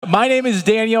My name is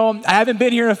Daniel. I haven't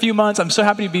been here in a few months. I'm so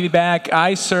happy to be back.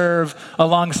 I serve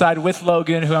alongside with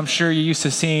Logan, who I'm sure you're used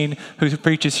to seeing, who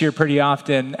preaches here pretty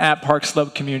often at Park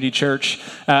Slope Community Church.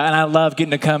 And I love getting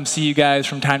to come see you guys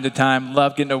from time to time.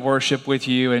 Love getting to worship with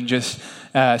you and just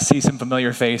see some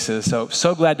familiar faces.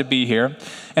 So glad to be here.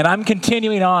 And I'm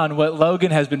continuing on what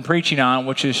Logan has been preaching on,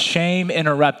 which is shame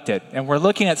interrupted. And we're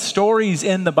looking at stories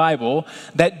in the Bible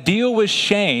that deal with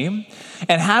shame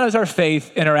and how does our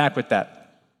faith interact with that.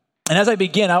 And as I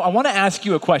begin, I want to ask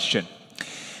you a question.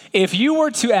 If you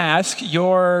were to ask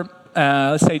your,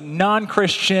 let's say,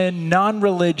 non-Christian,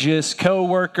 non-religious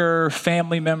coworker,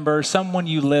 family member, someone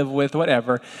you live with,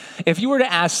 whatever, if you were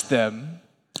to ask them,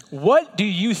 what do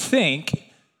you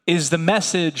think is the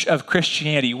message of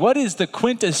Christianity? What is the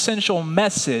quintessential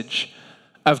message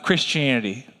of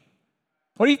Christianity?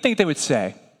 What do you think they would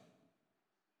say?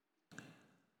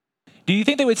 Do you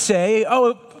think they would say,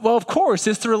 oh, well, of course,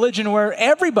 it's the religion where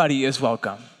everybody is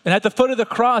welcome. And at the foot of the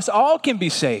cross, all can be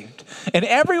saved. And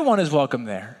everyone is welcome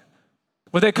there.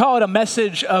 Would they call it a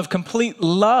message of complete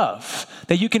love,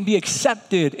 that you can be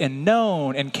accepted and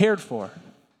known and cared for?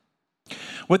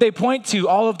 Would they point to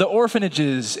all of the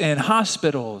orphanages and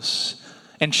hospitals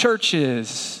and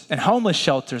churches and homeless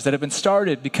shelters that have been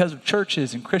started because of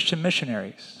churches and Christian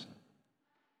missionaries?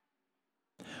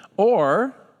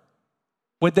 Or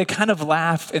would they kind of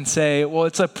laugh and say, well,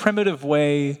 it's a primitive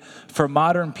way for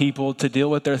modern people to deal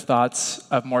with their thoughts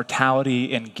of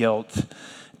mortality and guilt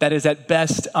that is at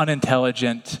best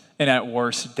unintelligent and at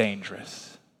worst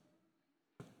dangerous?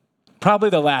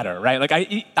 Probably the latter, right? Like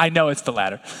I know it's the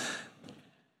latter.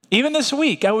 Even this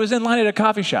week, I was in line at a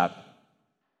coffee shop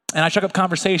and I struck up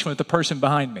conversation with the person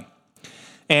behind me.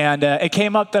 And it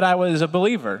came up that I was a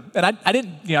believer. And I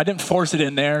didn't force it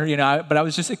in there, but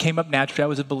it came up naturally. I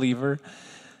was a believer.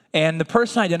 And the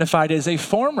person identified as a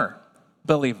former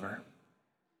believer.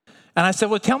 And I said,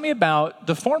 well, tell me about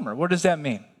the former. What does that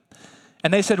mean?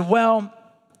 And they said, well,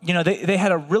 they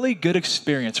had a really good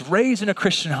experience, raised in a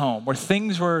Christian home where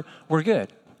things were good.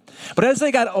 But as they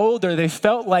got older, they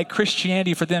felt like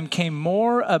Christianity for them came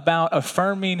more about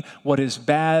affirming what is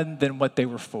bad than what they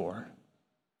were for.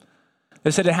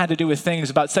 They said it had to do with things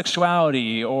about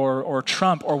sexuality or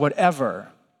Trump or whatever.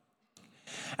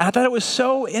 And I thought it was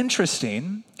so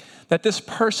interesting that this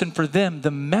person, for them,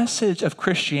 the message of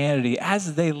Christianity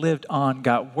as they lived on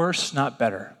got worse, not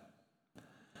better.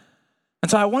 And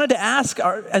so I wanted to ask,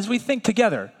 as we think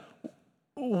together,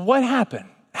 what happened?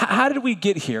 How did we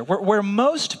get here? Where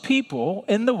most people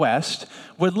in the West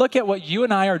would look at what you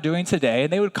and I are doing today,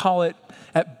 and they would call it,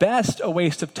 at best, a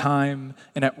waste of time,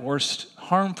 and at worst,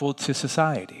 harmful to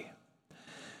society.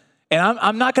 And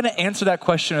I'm not going to answer that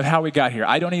question of how we got here.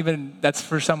 That's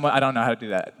for someone, I don't know how to do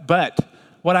that. But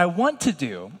what I want to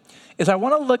do is I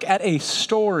want to look at a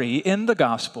story in the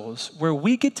Gospels where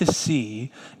we get to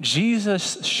see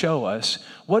Jesus show us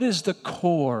what is the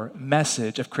core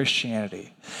message of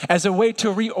Christianity as a way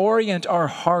to reorient our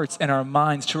hearts and our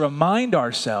minds, to remind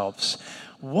ourselves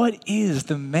what is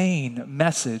the main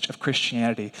message of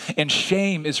Christianity. And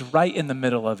shame is right in the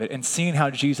middle of it, and seeing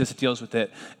how Jesus deals with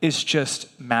it is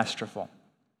just masterful.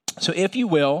 So if you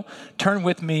will, turn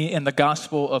with me in the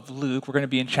Gospel of Luke. We're going to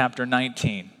be in chapter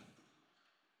 19.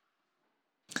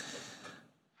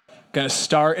 Going to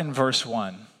start in verse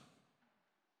 1.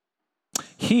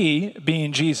 He,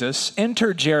 being Jesus,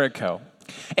 entered Jericho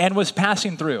and was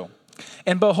passing through.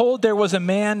 And behold, there was a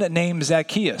man named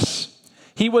Zacchaeus.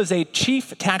 He was a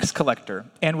chief tax collector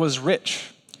and was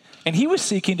rich. And he was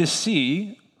seeking to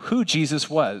see who Jesus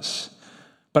was.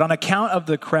 But on account of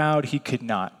the crowd, he could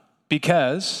not,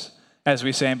 because, as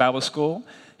we say in Bible school,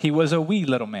 he was a wee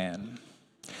little man.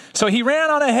 So he ran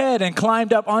on ahead and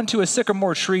climbed up onto a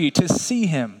sycamore tree to see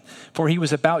him, for he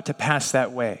was about to pass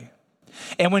that way.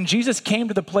 And when Jesus came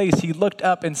to the place, he looked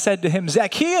up and said to him,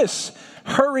 Zacchaeus,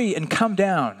 hurry and come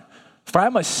down, for I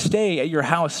must stay at your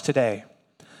house today.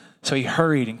 So he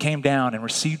hurried and came down and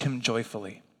received him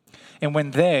joyfully. And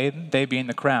when they being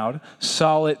the crowd,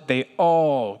 saw it, they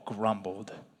all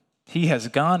grumbled. He has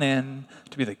gone in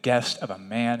to be the guest of a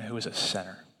man who is a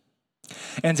sinner.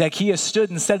 And Zacchaeus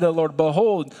stood and said to the Lord,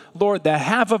 Behold, Lord, the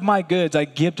half of my goods I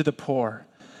give to the poor.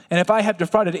 And if I have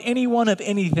defrauded anyone of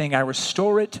anything, I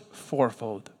restore it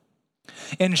fourfold.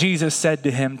 And Jesus said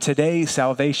to him, Today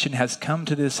salvation has come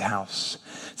to this house,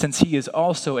 since he is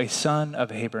also a son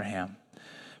of Abraham.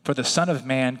 For the Son of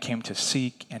Man came to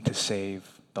seek and to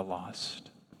save the lost.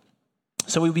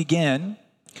 So we begin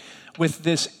with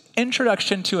this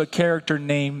introduction to a character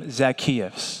named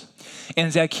Zacchaeus.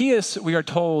 And Zacchaeus, we are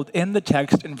told in the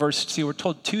text in verse 2, we're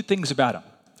told two things about him.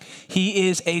 He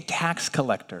is a tax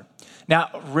collector.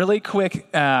 Now, really quick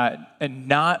and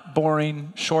not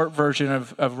boring, short version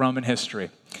of Roman history.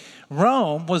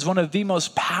 Rome was one of the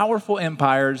most powerful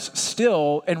empires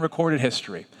still in recorded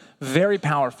history. Very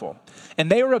powerful.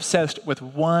 And they were obsessed with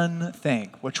one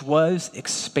thing, which was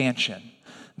expansion.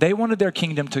 They wanted their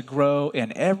kingdom to grow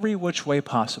in every which way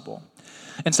possible.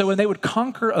 And so when they would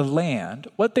conquer a land,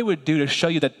 what they would do to show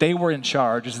you that they were in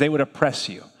charge is they would oppress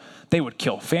you. They would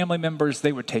kill family members.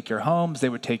 They would take your homes. They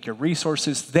would take your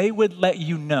resources. They would let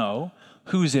you know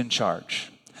who's in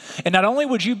charge. And not only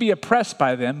would you be oppressed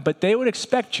by them, but they would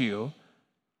expect you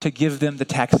to give them the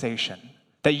taxation,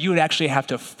 that you would actually have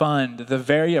to fund the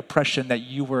very oppression that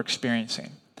you were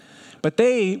experiencing. But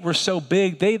they were so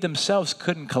big, they themselves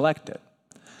couldn't collect it.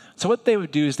 So what they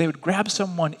would do is they would grab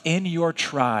someone in your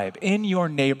tribe, in your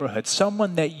neighborhood,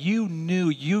 someone that you knew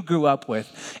you grew up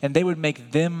with, and they would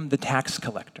make them the tax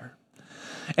collector.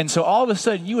 And so all of a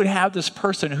sudden, you would have this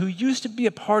person who used to be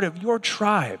a part of your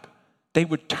tribe. They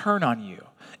would turn on you,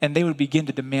 and they would begin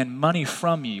to demand money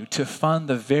from you to fund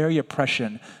the very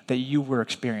oppression that you were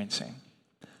experiencing.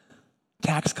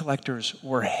 Tax collectors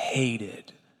were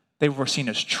hated. They were seen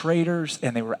as traitors,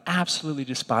 and they were absolutely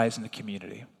despised in the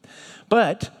community.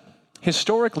 But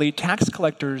historically, tax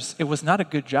collectors, it was not a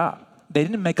good job. They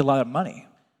didn't make a lot of money.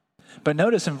 But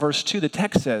notice in verse 2, the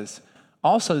text says,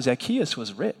 also Zacchaeus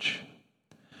was rich,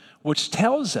 which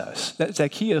tells us that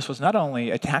Zacchaeus was not only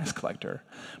a tax collector,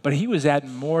 but he was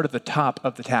adding more to the top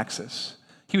of the taxes.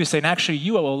 He was saying, actually,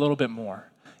 you owe a little bit more.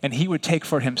 And he would take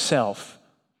for himself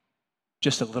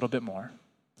just a little bit more.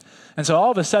 And so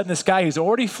all of a sudden, this guy who's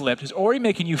already flipped, who's already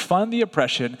making you fund the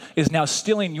oppression, is now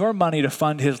stealing your money to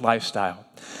fund his lifestyle.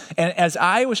 And as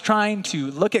I was trying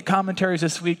to look at commentaries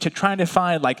this week to trying to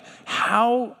find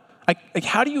how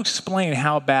do you explain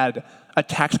how bad a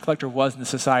tax collector was in the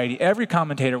society, every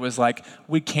commentator was like,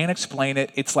 we can't explain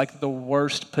it. It's like the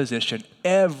worst position.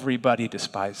 Everybody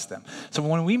despised them. So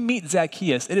when we meet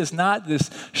Zacchaeus, it is not this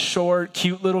short,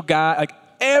 cute little guy. Like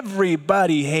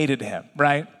everybody hated him,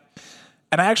 right?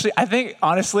 And I think,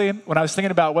 honestly, when I was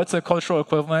thinking about what's the cultural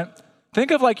equivalent,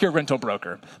 think of like your rental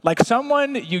broker. Like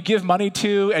someone you give money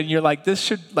to and you're like, this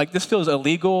feels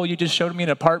illegal. You just showed me an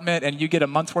apartment and you get a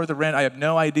month's worth of rent. I have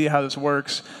no idea how this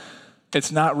works.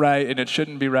 It's not right and it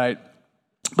shouldn't be right.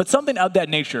 But something of that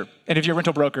nature. And if you're a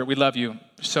rental broker, we love you.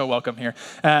 You're so welcome here.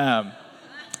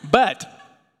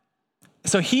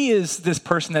 So he is this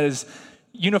person that is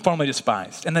uniformly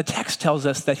despised. And the text tells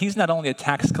us that he's not only a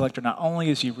tax collector, not only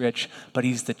is he rich, but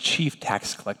he's the chief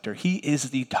tax collector. He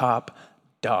is the top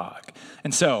dog.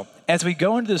 And so, as we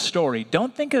go into the story,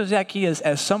 don't think of Zacchaeus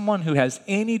as someone who has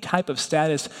any type of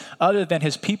status other than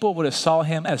his people would have saw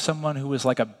him as someone who was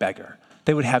like a beggar.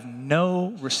 They would have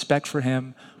no respect for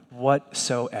him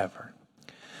whatsoever.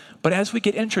 But as we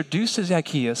get introduced to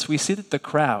Zacchaeus, we see that the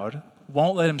crowd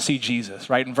won't let him see Jesus,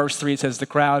 right? In verse 3, it says the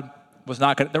crowd they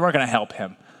weren't going to help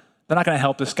him. They're not going to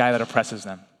help this guy that oppresses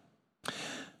them.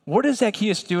 What does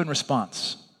Zacchaeus do in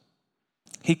response?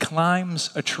 He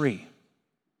climbs a tree,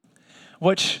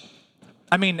 which,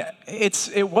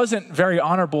 it wasn't very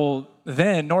honorable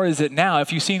then, nor is it now.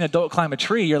 If you see an adult climb a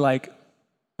tree, you're like,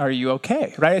 are you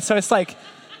okay, right? So it's a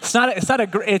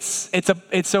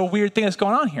weird thing that's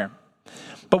going on here.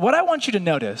 But what I want you to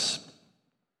notice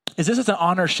is this is an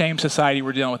honor-shame society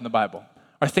we're dealing with in the Bible.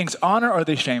 Are things honor or are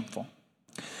they shameful?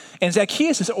 And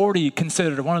Zacchaeus is already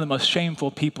considered one of the most shameful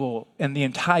people in the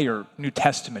entire New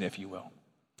Testament, if you will.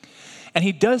 And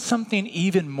he does something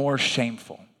even more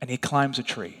shameful, and he climbs a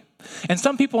tree. And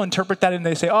some people interpret that and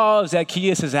they say, oh,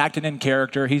 Zacchaeus is acting in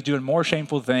character. He's doing more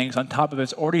shameful things on top of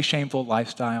his already shameful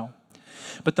lifestyle.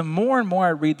 But the more and more I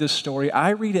read this story,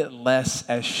 I read it less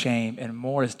as shame and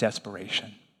more as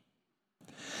desperation.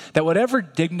 That whatever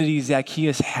dignity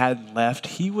Zacchaeus had left,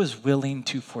 he was willing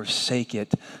to forsake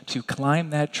it, to climb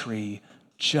that tree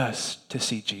just to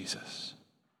see Jesus.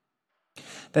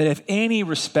 That if any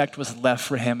respect was left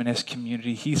for him in his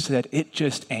community, he said, it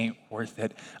just ain't worth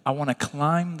it. I want to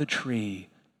climb the tree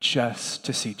just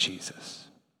to see Jesus.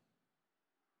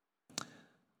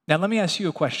 Now, let me ask you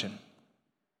a question.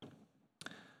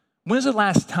 When's the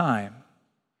last time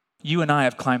you and I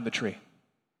have climbed the tree?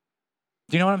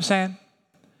 Do you know what I'm saying?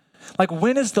 Like,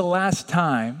 when is the last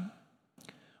time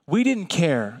we didn't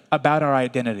care about our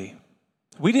identity?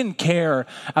 We didn't care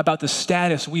about the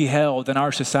status we held in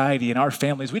our society and our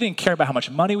families. We didn't care about how much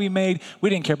money we made.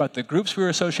 We didn't care about the groups we were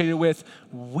associated with.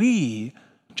 We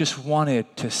just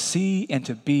wanted to see and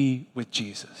to be with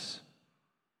Jesus.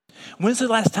 When's the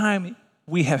last time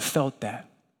we have felt that?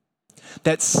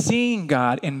 That seeing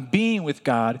God and being with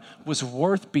God was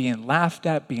worth being laughed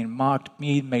at, being mocked,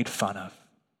 being made fun of.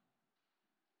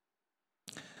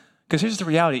 Because here's the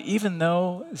reality. Even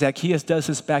though Zacchaeus does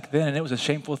this back then, and it was a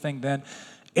shameful thing then,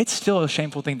 it's still a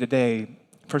shameful thing today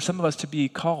for some of us to be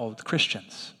called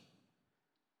Christians.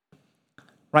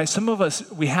 Right? Some of us,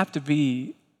 we have to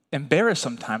be embarrassed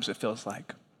sometimes, it feels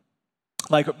like.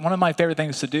 Like, one of my favorite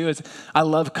things to do is I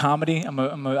love comedy.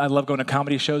 I love going to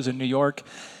comedy shows in New York.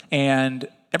 And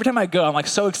every time I go, I'm like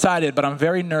so excited, but I'm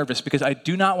very nervous because I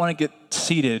do not want to get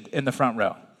seated in the front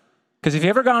row. Because if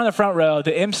you've ever gone in the front row,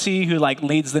 the MC who like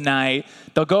leads the night,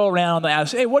 they'll go around and they'll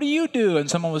ask, hey, what do you do? And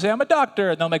someone will say, I'm a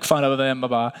doctor. And they'll make fun of them, blah,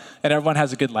 blah, and everyone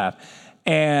has a good laugh.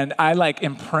 And I like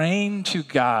am praying to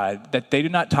God that they do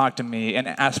not talk to me and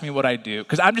ask me what I do.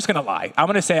 Because I'm just going to lie. I'm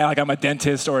going to say like I'm a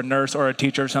dentist or a nurse or a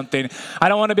teacher or something. I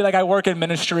don't want to be like I work in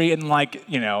ministry and like,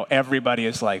 everybody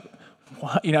is like,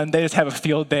 what? And they just have a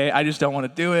field day. I just don't want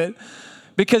to do it.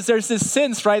 Because there's this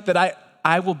sense, right, that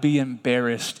I will be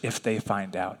embarrassed if they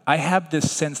find out. I have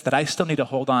this sense that I still need to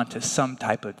hold on to some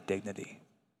type of dignity.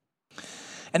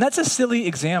 And that's a silly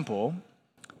example,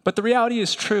 but the reality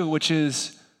is true, which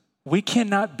is we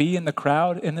cannot be in the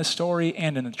crowd in this story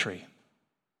and in the tree.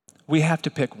 We have to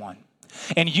pick one.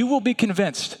 And you will be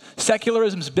convinced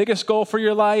secularism's biggest goal for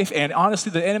your life, and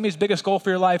honestly the enemy's biggest goal for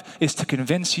your life, is to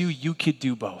convince you could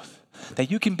do both.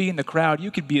 That you can be in the crowd, you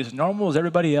could be as normal as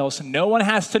everybody else, and no one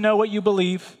has to know what you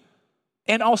believe.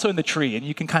 And also in the tree, and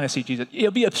you can kind of see Jesus. It'll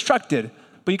be obstructed,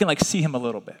 but you can like see him a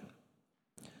little bit.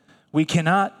 We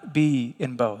cannot be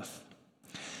in both.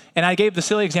 And I gave the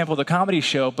silly example of the comedy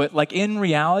show, but like in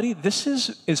reality, this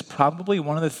is probably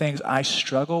one of the things I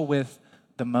struggle with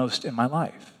the most in my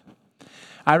life.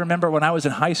 I remember when I was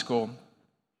in high school,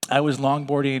 I was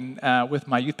longboarding with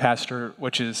my youth pastor,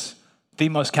 which is the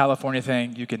most California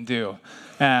thing you can do.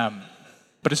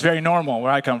 But it's very normal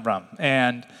where I come from.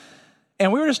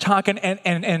 And we were just talking,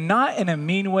 and not in a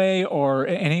mean way or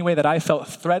in any way that I felt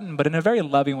threatened, but in a very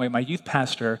loving way. My youth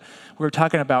pastor, we were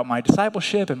talking about my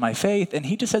discipleship and my faith, and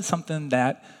he just said something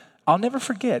that I'll never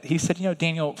forget. He said,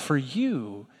 Daniel, for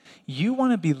you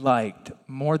want to be liked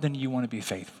more than you want to be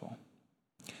faithful.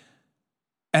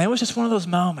 And it was just one of those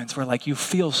moments where like you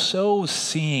feel so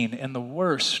seen in the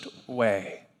worst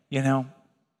way,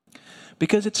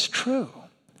 because it's true.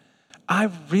 I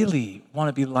really want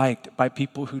to be liked by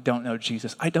people who don't know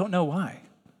Jesus. I don't know why.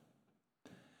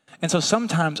 And so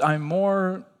sometimes I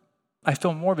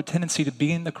feel more of a tendency to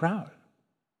be in the crowd.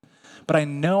 But I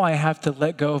know I have to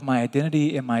let go of my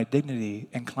identity and my dignity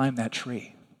and climb that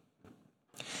tree.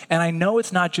 And I know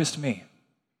it's not just me.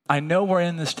 I know we're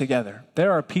in this together.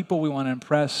 There are people we want to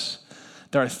impress.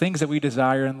 There are things that we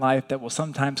desire in life that will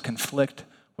sometimes conflict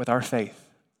with our faith.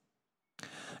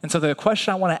 And so the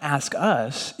question I want to ask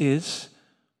us is,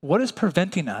 what is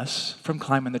preventing us from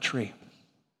climbing the tree?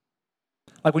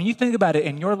 Like when you think about it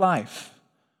in your life,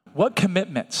 what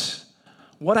commitments,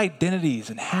 what identities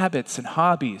and habits and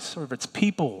hobbies, or if it's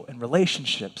people and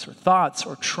relationships or thoughts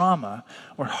or trauma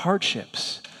or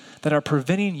hardships that are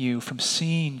preventing you from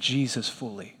seeing Jesus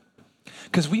fully?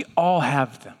 Because we all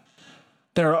have them.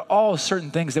 There are all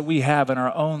certain things that we have in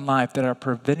our own life that are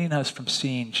preventing us from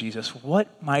seeing Jesus.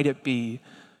 What might it be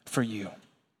for you?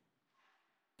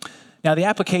 Now, the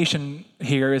application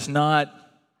here is not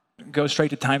go straight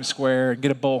to Times Square,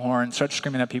 get a bullhorn, and start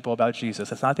screaming at people about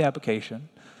Jesus. That's not the application.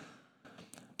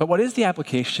 But what is the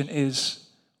application is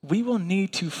we will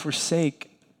need to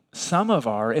forsake some of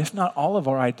our, if not all of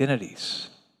our identities,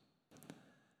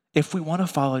 if we want to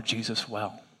follow Jesus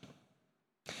well.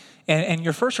 And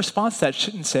your first response to that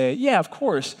shouldn't say, yeah, of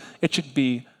course. It should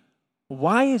be,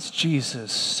 why is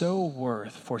Jesus so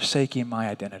worth forsaking my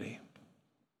identity?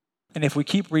 And if we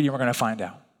keep reading, we're going to find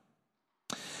out.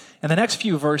 In the next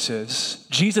few verses,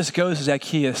 Jesus goes to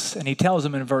Zacchaeus and he tells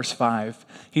him in verse 5,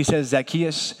 he says,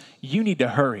 Zacchaeus, you need to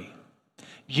hurry.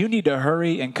 You need to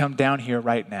hurry and come down here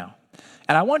right now.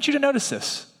 And I want you to notice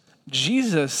this.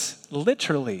 Jesus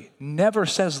literally never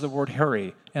says the word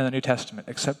hurry in the New Testament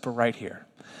except for right here.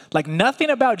 Like nothing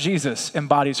about Jesus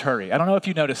embodies hurry. I don't know if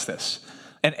you noticed this.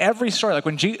 In every story, like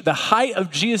when the height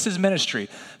of Jesus' ministry,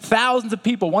 thousands of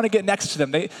people want to get next to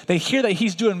them. They hear that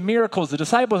he's doing miracles. The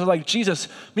disciples are like, Jesus,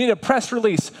 we need a press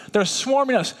release. They're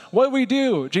swarming us. What do we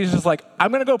do? Jesus is like,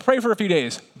 I'm going to go pray for a few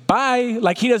days. Bye.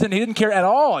 Like he didn't care at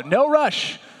all. No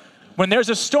rush. When there's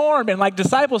a storm and like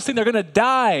disciples think they're going to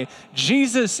die,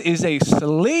 Jesus is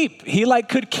asleep. He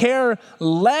could care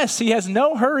less. He has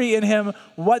no hurry in him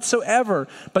whatsoever.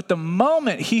 But the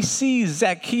moment he sees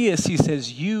Zacchaeus, he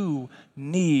says, you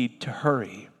need to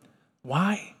hurry.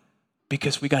 Why?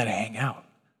 Because we got to hang out.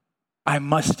 I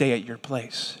must stay at your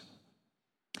place.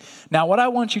 Now, what I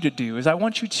want you to do is I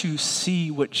want you to see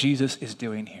what Jesus is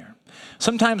doing here.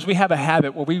 Sometimes we have a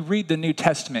habit where we read the New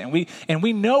Testament and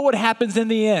we know what happens in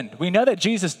the end. We know that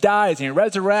Jesus dies and he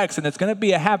resurrects and it's going to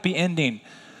be a happy ending.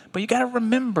 But you got to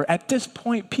remember, at this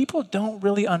point, people don't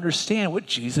really understand what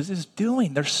Jesus is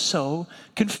doing. They're so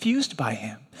confused by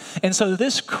him. And so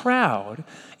this crowd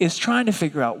is trying to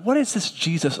figure out, what is this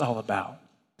Jesus all about?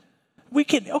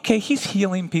 Okay, he's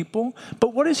healing people,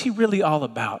 but what is he really all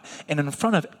about? And in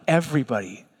front of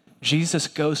everybody, Jesus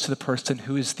goes to the person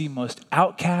who is the most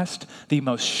outcast, the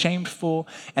most shameful,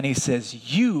 and he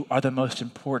says, you are the most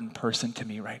important person to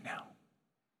me right now.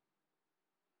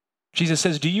 Jesus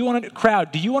says, do you want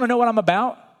to know what I'm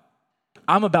about?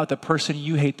 I'm about the person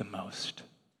you hate the most.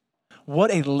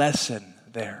 What a lesson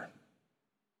there.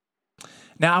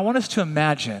 Now, I want us to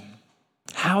imagine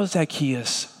how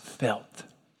Zacchaeus felt.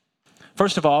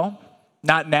 First of all,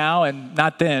 not now and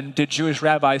not then did Jewish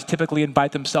rabbis typically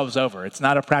invite themselves over. It's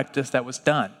not a practice that was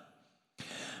done.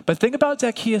 But think about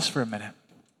Zacchaeus for a minute.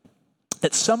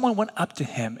 That someone went up to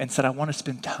him and said, I want to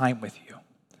spend time with you.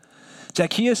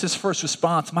 Zacchaeus' first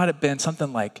response might have been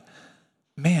something like,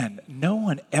 man, no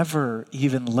one ever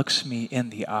even looks me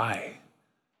in the eye.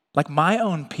 Like my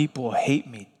own people hate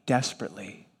me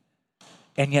desperately.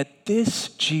 And yet this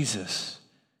Jesus,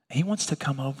 he wants to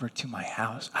come over to my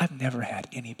house. I've never had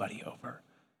anybody over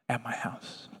at my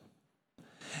house.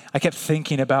 I kept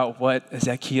thinking about what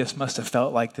Zacchaeus must have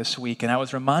felt like this week, and I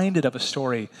was reminded of a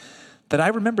story that I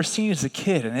remember seeing as a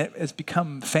kid, and it has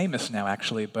become famous now,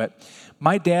 actually. But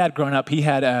my dad, growing up, he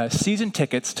had season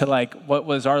tickets to like what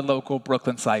was our local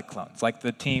Brooklyn Cyclones, like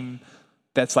the team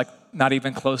that's like not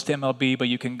even close to MLB, but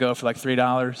you can go for like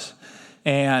 $3.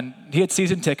 And he had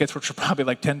season tickets, which were probably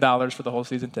like $10 for the whole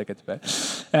season tickets. But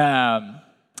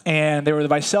and they were the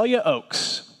Visalia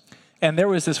Oaks. And there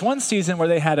was this one season where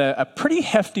they had a pretty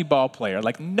hefty ball player,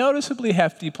 like noticeably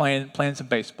hefty, playing some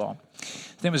baseball.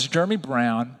 His name was Jeremy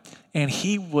Brown. And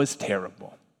he was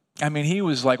terrible. I mean, he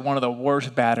was like one of the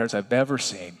worst batters I've ever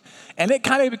seen. And it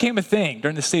kind of became a thing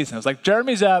during the season. It was like,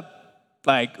 Jeremy's up.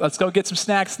 Like, let's go get some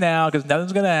snacks now because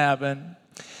nothing's going to happen.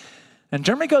 And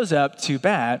Jeremy goes up to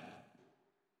bat.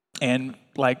 And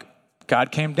like,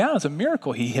 God came down as a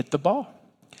miracle. He hit the ball.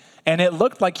 And it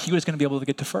looked like he was going to be able to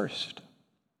get to first.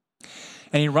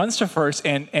 And he runs to first,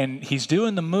 and he's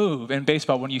doing the move in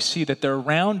baseball when you see that they're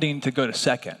rounding to go to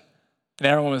second. And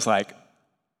everyone was like,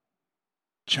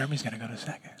 Jeremy's going to go to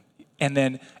second. And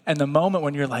then in the moment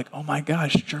when you're like, oh my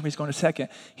gosh, Jeremy's going to second,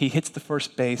 he hits the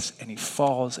first base and he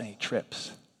falls and he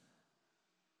trips.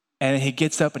 And then he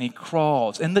gets up and he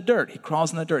crawls in the dirt. He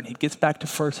crawls in the dirt and he gets back to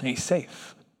first and he's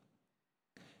safe.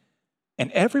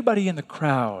 And everybody in the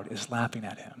crowd is laughing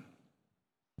at him.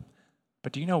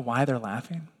 But do you know why they're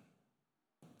laughing?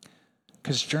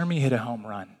 Because Jeremy hit a home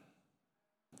run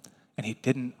and he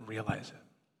didn't realize it.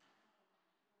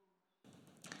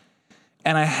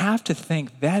 And I have to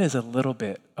think that is a little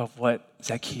bit of what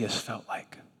Zacchaeus felt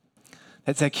like.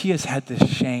 That Zacchaeus had this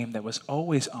shame that was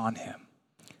always on him.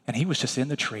 And he was just in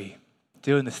the tree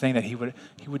doing the thing that he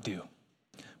would do.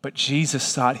 But Jesus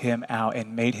sought him out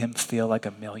and made him feel like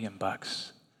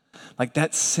 $1,000,000. Like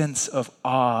that sense of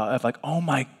awe of like, oh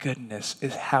my goodness,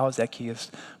 is how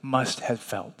Zacchaeus must have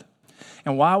felt.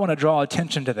 And why I want to draw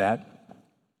attention to that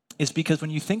is because when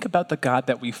you think about the God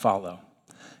that we follow,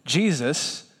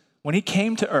 Jesus, when he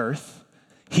came to earth,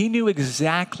 he knew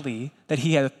exactly that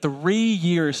he had 3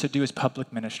 years to do his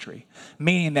public ministry,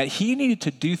 meaning that he needed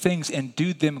to do things and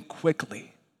do them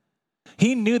quickly.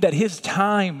 He knew that his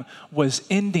time was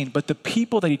ending, but the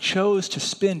people that he chose to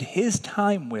spend his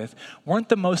time with weren't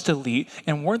the most elite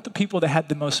and weren't the people that had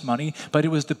the most money, but it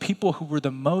was the people who were the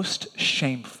most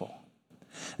shameful.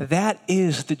 That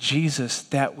is the Jesus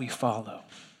that we follow.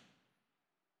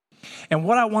 And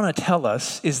what I want to tell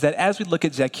us is that as we look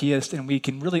at Zacchaeus and we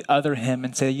can really other him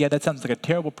and say, yeah, that sounds like a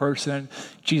terrible person,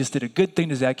 Jesus did a good thing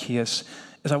to Zacchaeus,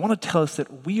 is I want to tell us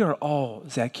that we are all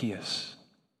Zacchaeus.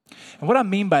 And what I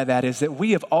mean by that is that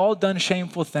we have all done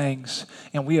shameful things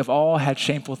and we have all had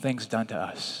shameful things done to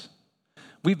us.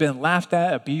 We've been laughed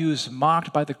at, abused,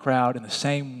 mocked by the crowd in the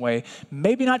same way,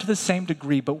 maybe not to the same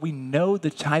degree, but we know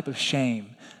the type of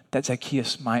shame that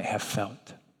Zacchaeus might have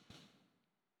felt.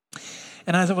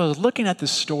 And as I was looking at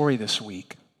this story this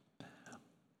week,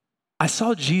 I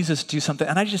saw Jesus do something,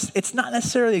 and it's not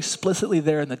necessarily explicitly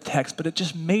there in the text, but it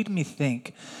just made me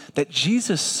think that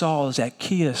Jesus saw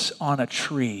Zacchaeus on a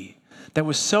tree that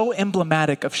was so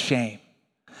emblematic of shame.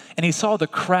 And he saw the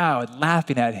crowd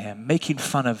laughing at him, making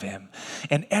fun of him.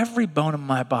 And every bone in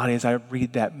my body as I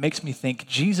read that makes me think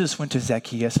Jesus went to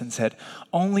Zacchaeus and said,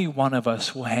 only one of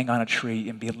us will hang on a tree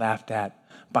and be laughed at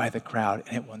by the crowd,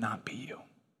 and it will not be you.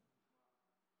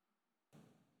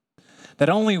 that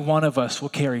only one of us will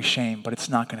carry shame, but it's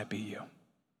not going to be you.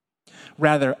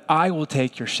 Rather, I will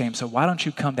take your shame, so why don't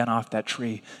you come down off that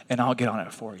tree and I'll get on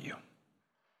it for you.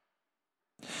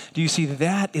 Do you see,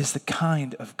 that is the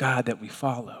kind of God that we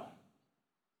follow.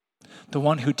 The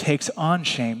one who takes on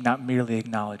shame, not merely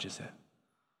acknowledges it.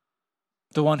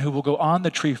 The one who will go on the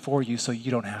tree for you so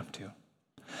you don't have to.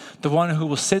 The one who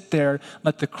will sit there,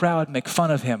 let the crowd make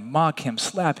fun of him, mock him,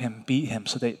 slap him, beat him,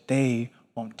 so that they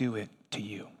won't do it to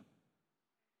you.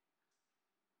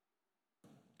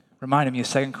 Reminded me of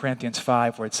 2 Corinthians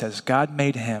 5, where it says, God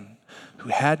made him who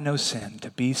had no sin to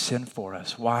be sin for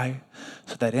us. Why?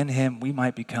 So that in him we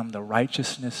might become the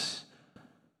righteousness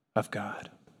of God.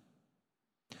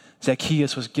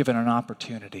 Zacchaeus was given an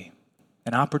opportunity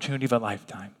of a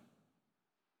lifetime.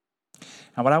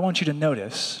 And what I want you to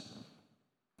notice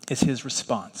is his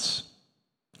response.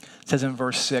 It says in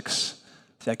verse 6,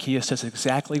 Zacchaeus says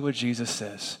exactly what Jesus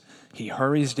says. He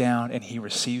hurries down and he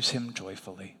receives him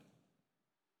joyfully.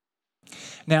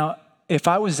 Now, if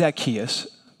I was Zacchaeus,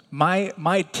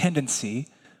 my tendency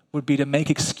would be to make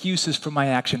excuses for my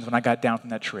actions when I got down from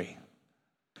that tree.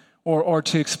 Or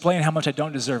to explain how much I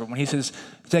don't deserve it. When he says,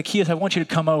 Zacchaeus, I want you to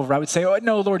come over, I would say, oh,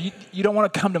 no, Lord, you don't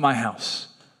want to come to my house.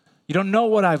 You don't know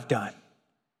what I've done.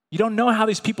 You don't know how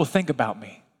these people think about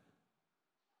me.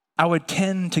 I would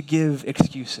tend to give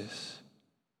excuses.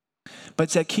 But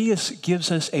Zacchaeus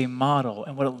gives us a model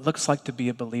and what it looks like to be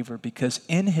a believer, because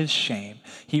in his shame,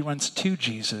 he runs to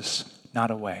Jesus,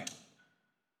 not away.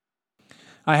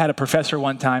 I had a professor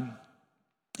one time,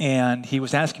 and he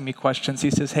was asking me questions.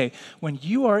 He says, hey,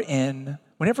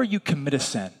 whenever you commit a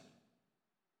sin,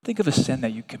 think of a sin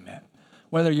that you commit.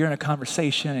 Whether you're in a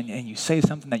conversation and you say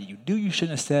something that you knew you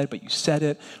shouldn't have said, but you said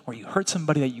it, or you hurt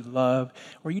somebody that you love,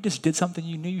 or you just did something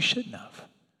you knew you shouldn't have.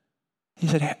 He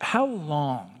said, how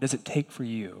long does it take for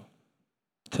you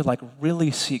to really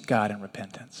seek God in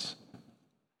repentance?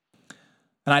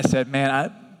 And I said,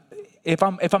 man, if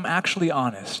I'm actually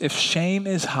honest, if shame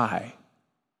is high,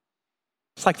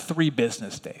 it's like 3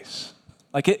 business days.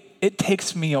 It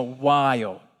takes me a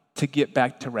while to get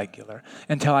back to regular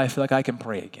until I feel like I can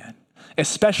pray again.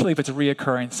 Especially if it's a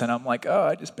reoccurring sin. I'm like,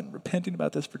 I've just been repenting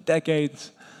about this for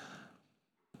decades.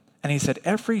 And he said,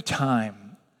 every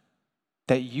time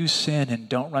that you sin and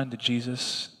don't run to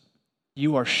Jesus,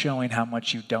 you are showing how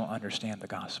much you don't understand the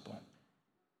gospel.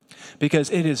 Because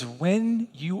it is when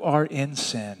you are in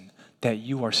sin that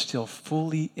you are still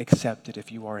fully accepted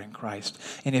if you are in Christ.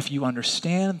 And if you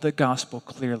understand the gospel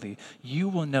clearly, you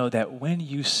will know that when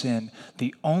you sin,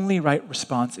 the only right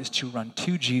response is to run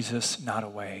to Jesus, not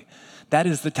away. That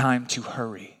is the time to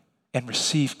hurry and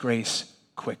receive grace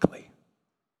quickly.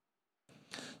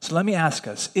 So let me ask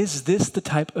us, is this the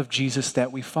type of Jesus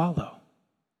that we follow?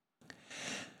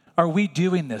 Are we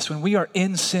doing this? When we are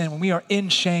in sin, when we are in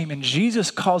shame, and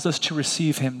Jesus calls us to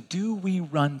receive him, do we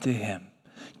run to him?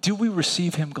 Do we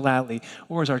receive him gladly,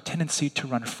 or is our tendency to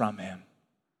run from him?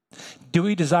 Do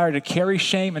we desire to carry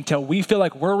shame until we feel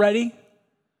like we're ready?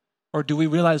 Or do we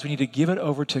realize we need to give it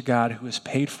over to God who has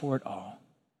paid for it all?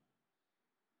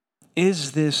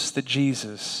 Is this the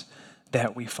Jesus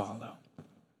that we follow?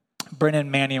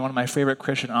 Brennan Manning, one of my favorite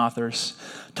Christian authors,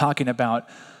 talking about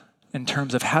in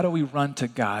terms of how do we run to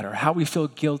God or how we feel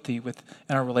guilty in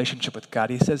our relationship with God.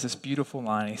 He says this beautiful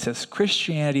line. He says,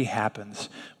 Christianity happens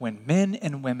when men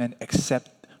and women accept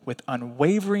with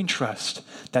unwavering trust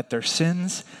that their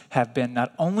sins have been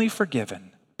not only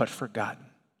forgiven, but forgotten,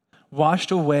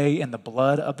 washed away in the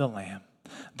blood of the Lamb.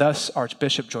 Thus,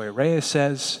 Archbishop Joy Reyes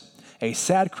says, a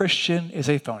sad Christian is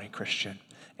a phony Christian,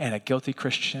 and a guilty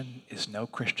Christian is no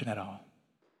Christian at all.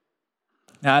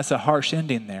 Now, that's a harsh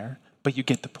ending there, but you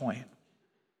get the point.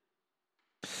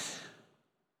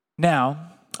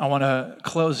 Now, I want to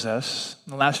close this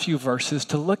in the last few verses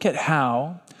to look at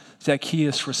how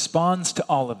Zacchaeus responds to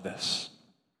all of this.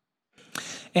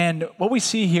 And what we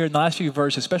see here in the last few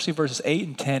verses, especially verses 8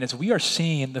 and 10, is we are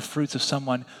seeing the fruits of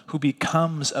someone who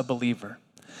becomes a believer.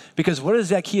 Because what does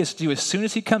Zacchaeus do? As soon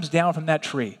as he comes down from that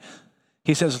tree,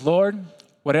 he says, Lord,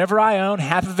 whatever I own,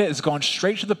 half of it is going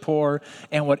straight to the poor,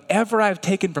 and whatever I've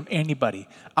taken from anybody,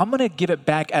 I'm going to give it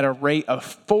back at a rate of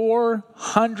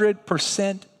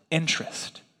 400%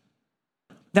 interest.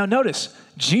 Now notice,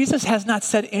 Jesus has not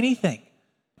said anything.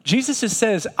 Jesus just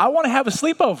says, I want to have a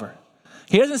sleepover.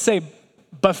 He doesn't say,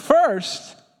 but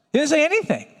first, he doesn't say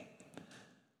anything.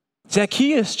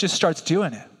 Zacchaeus just starts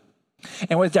doing it.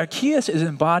 And what Zacchaeus is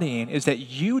embodying is that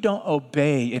you don't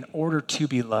obey in order to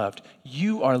be loved.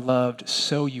 You are loved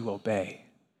so you obey.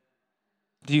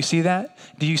 Do you see that?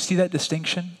 Do you see that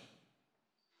distinction?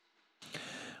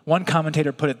 One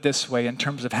commentator put it this way in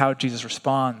terms of how Jesus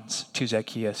responds to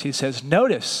Zacchaeus. He says,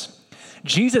 notice,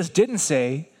 Jesus didn't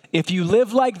say, if you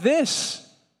live like this,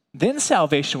 then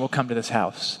salvation will come to this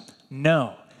house.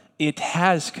 No, it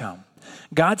has come.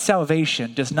 God's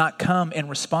salvation does not come in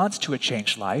response to a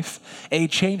changed life. A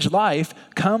changed life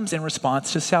comes in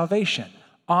response to salvation,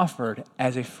 offered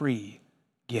as a free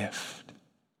gift.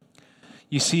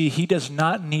 You see, he does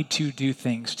not need to do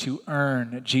things to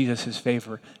earn Jesus'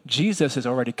 favor. Jesus is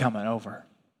already coming over,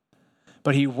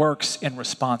 but he works in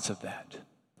response of that.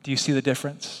 Do you see the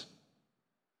difference?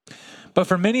 But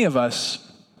for many of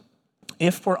us,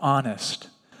 if we're honest,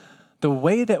 the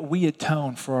way that we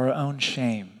atone for our own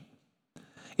shame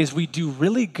is we do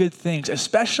really good things,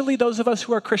 especially those of us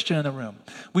who are Christian in the room.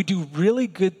 We do really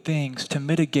good things to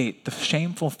mitigate the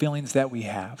shameful feelings that we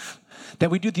have.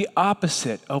 That we do the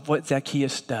opposite of what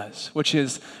Zacchaeus does, which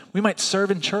is we might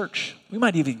serve in church. We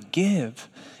might even give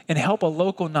and help a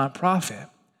local nonprofit.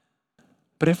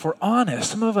 But if we're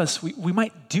honest, some of us, we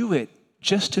might do it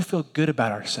just to feel good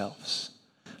about ourselves.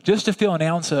 Just to feel an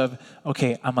ounce of,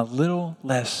 okay, I'm a little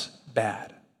less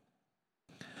bad.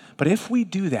 But if we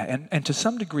do that, and to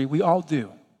some degree we all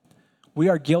do, we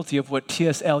are guilty of what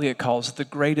T.S. Eliot calls the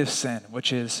greatest sin,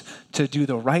 which is to do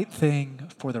the right thing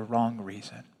for the wrong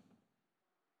reason.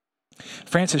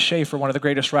 Francis Schaeffer, one of the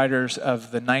greatest writers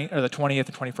of the 20th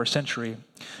and 21st century,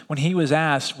 when he was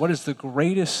asked, what is the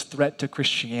greatest threat to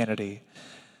Christianity?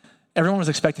 Everyone was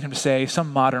expecting him to say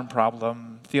some modern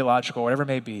problem, theological, whatever it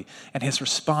may be. And his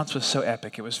response was so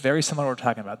epic. It was very similar to what we're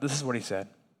talking about. This is what he said.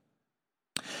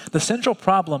 The central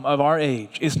problem of our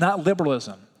age is not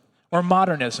liberalism or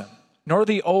modernism, nor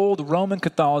the old Roman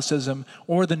Catholicism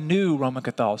or the new Roman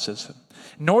Catholicism,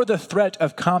 nor the threat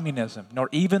of communism, nor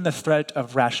even the threat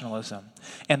of rationalism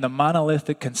and the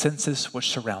monolithic consensus which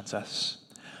surrounds us.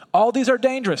 All these are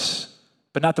dangerous,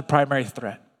 but not the primary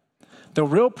threat. The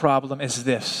real problem is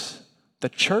this: the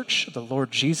church of the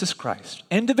Lord Jesus Christ,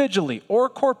 individually or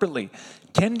corporately,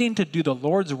 tending to do the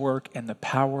Lord's work in the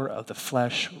power of the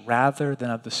flesh rather than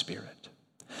of the Spirit.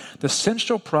 The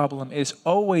central problem is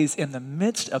always in the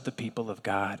midst of the people of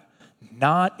God,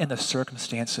 not in the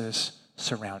circumstances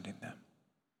surrounding them.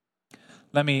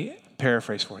 Let me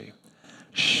paraphrase for you.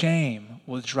 Shame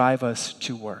will drive us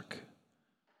to work.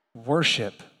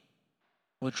 Worship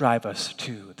will drive us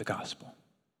to the gospel.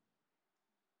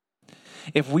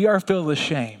 If we are filled with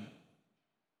shame,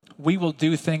 we will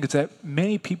do things that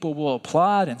many people will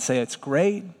applaud and say it's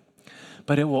great,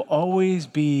 but it will always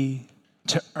be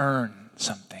to earn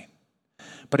something.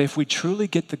 But if we truly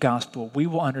get the gospel, we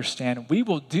will understand we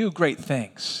will do great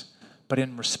things, but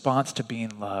in response to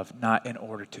being loved, not in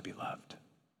order to be loved.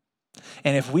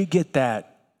 And if we get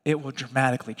that, it will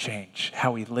dramatically change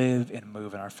how we live and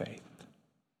move in our faith.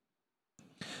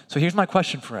 So here's my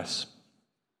question for us.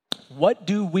 What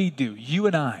do we do, you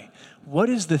and I? What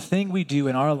is the thing we do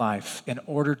in our life in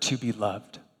order to be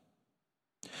loved?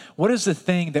 What is the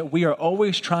thing that we are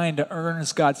always trying to earn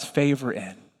God's favor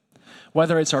in?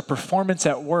 Whether it's our performance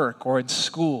at work or in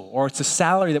school, or it's the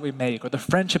salary that we make, or the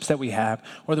friendships that we have,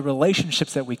 or the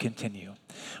relationships that we continue.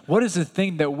 What is the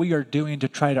thing that we are doing to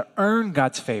try to earn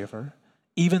God's favor,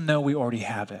 even though we already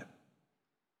have it?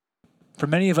 For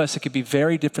many of us, it could be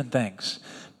very different things,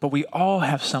 but we all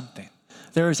have something.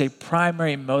 There is a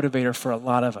primary motivator for a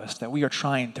lot of us that we are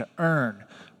trying to earn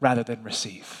rather than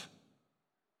receive.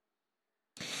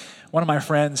 One of my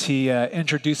friends, he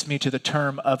introduced me to the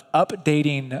term of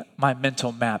updating my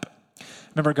mental map. I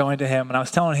remember going to him and I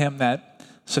was telling him that,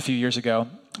 a few years ago,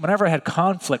 whenever I had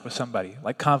conflict with somebody,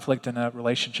 like conflict in a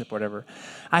relationship or whatever,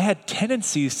 I had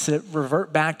tendencies to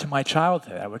revert back to my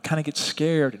childhood. I would kind of get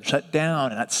scared and shut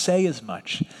down and not say as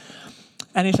much.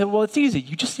 And he said, well, it's easy.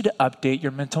 You just need to update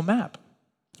your mental map.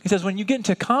 He says, when you get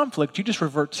into conflict, you just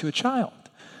revert to a child.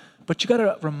 But you got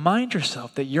to remind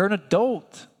yourself that you're an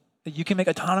adult, that you can make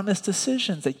autonomous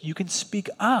decisions, that you can speak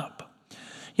up.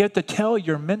 You have to tell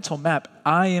your mental map,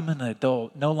 I am an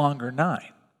adult, no longer 9.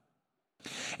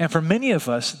 And for many of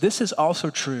us, this is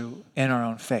also true in our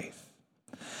own faith,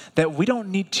 that we don't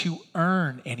need to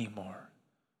earn anymore.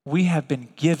 We have been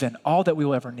given all that we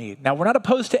will ever need. Now, we're not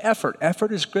opposed to effort.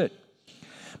 Effort is good.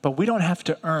 But we don't have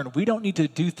to earn. We don't need to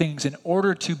do things in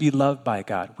order to be loved by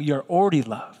God. We are already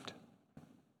loved.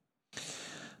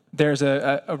 There's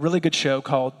a really good show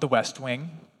called The West Wing.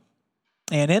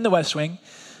 And in The West Wing,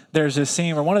 there's a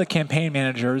scene where one of the campaign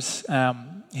managers,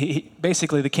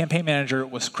 basically the campaign manager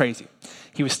was crazy.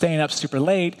 He was staying up super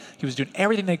late. He was doing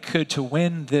everything they could to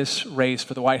win this race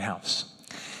for the White House.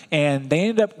 And they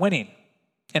ended up winning.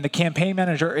 And the campaign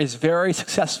manager is very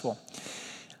successful.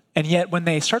 And yet when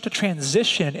they start to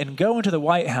transition and go into the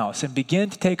White House and begin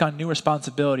to take on new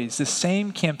responsibilities, the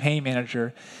same campaign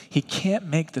manager, he can't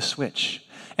make the switch.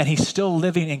 and he's still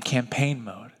living in campaign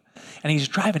mode. And he's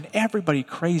driving everybody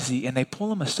crazy, and they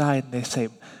pull him aside and they say,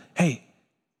 hey,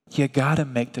 you gotta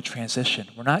make the transition.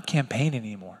 We're not campaigning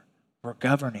anymore. We're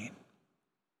governing.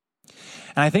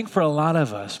 And I think for a lot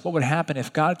of us, what would happen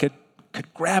if God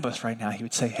could grab us right now? He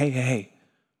would say, hey,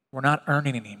 we're not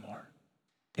earning anymore.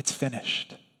 It's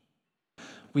finished.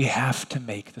 We have to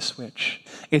make the switch.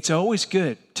 It's always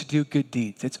good to do good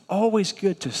deeds. It's always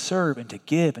good to serve and to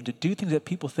give and to do things that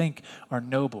people think are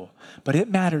noble. But it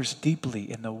matters deeply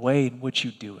in the way in which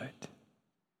you do it.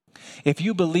 If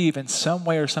you believe in some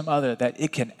way or some other that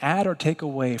it can add or take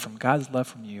away from God's love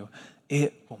from you,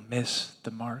 it will miss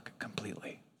the mark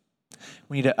completely.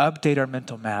 We need to update our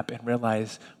mental map and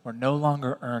realize we're no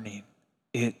longer earning.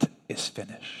 It is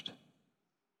finished.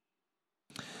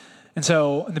 And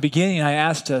so in the beginning, I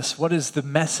asked us, what is the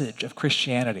message of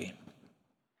Christianity?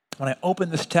 When I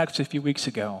opened this text a few weeks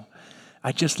ago,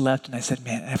 I just left and I said,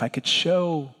 man, if I could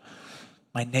show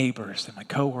my neighbors and my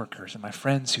coworkers and my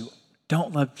friends who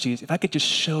don't love Jesus, if I could just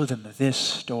show them this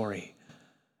story,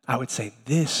 I would say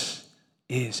this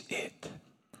is it.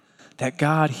 That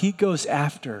God, he goes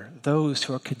after those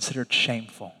who are considered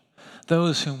shameful,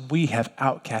 those whom we have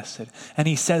outcasted. And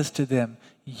he says to them,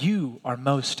 you are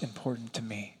most important to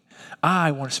me.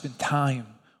 I want to spend time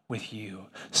with you.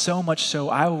 So much so,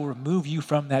 I will remove you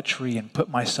from that tree and put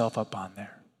myself up on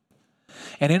there.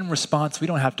 And in response, we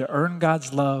don't have to earn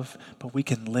God's love, but we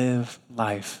can live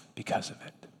life because of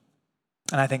it.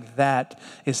 And I think that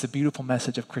is the beautiful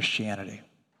message of Christianity.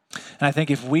 And I think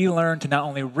if we learn to not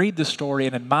only read the story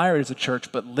and admire it as a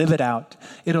church, but live it out,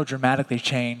 it'll dramatically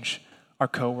change our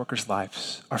coworkers'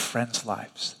 lives, our friends'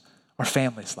 lives, our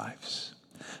families' lives.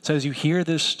 So as you hear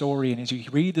this story and as you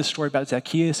read this story about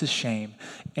Zacchaeus' shame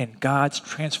and God's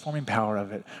transforming power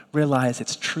of it, realize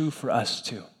it's true for us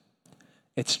too.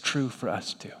 It's true for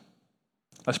us too.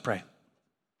 Let's pray.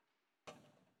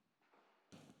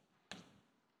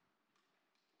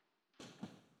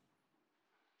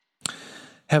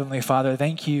 Heavenly Father,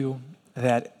 thank you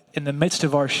that in the midst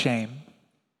of our shame,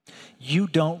 you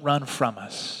don't run from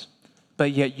us,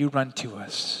 but yet you run to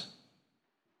us.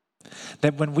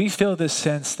 That when we feel this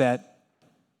sense that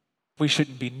we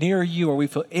shouldn't be near you or we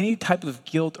feel any type of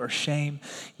guilt or shame,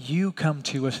 you come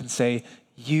to us and say,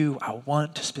 I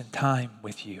want to spend time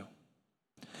with you.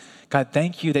 God,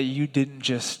 thank you that you didn't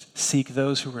just seek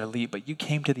those who were elite, but you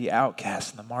came to the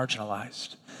outcast and the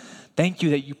marginalized. Thank you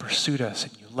that you pursued us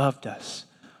and you loved us.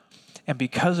 And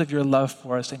because of your love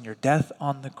for us and your death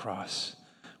on the cross,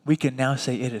 we can now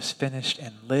say it is finished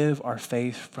and live our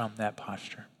faith from that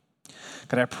posture.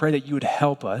 God, I pray that you would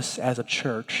help us as a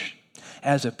church,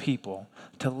 as a people,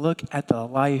 to look at the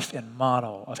life and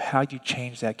model of how you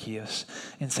changed Zacchaeus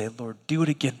and say, Lord, do it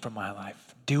again for my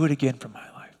life. Do it again for my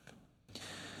life.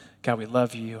 God, we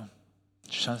love you.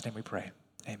 In your son's name we pray.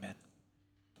 Amen.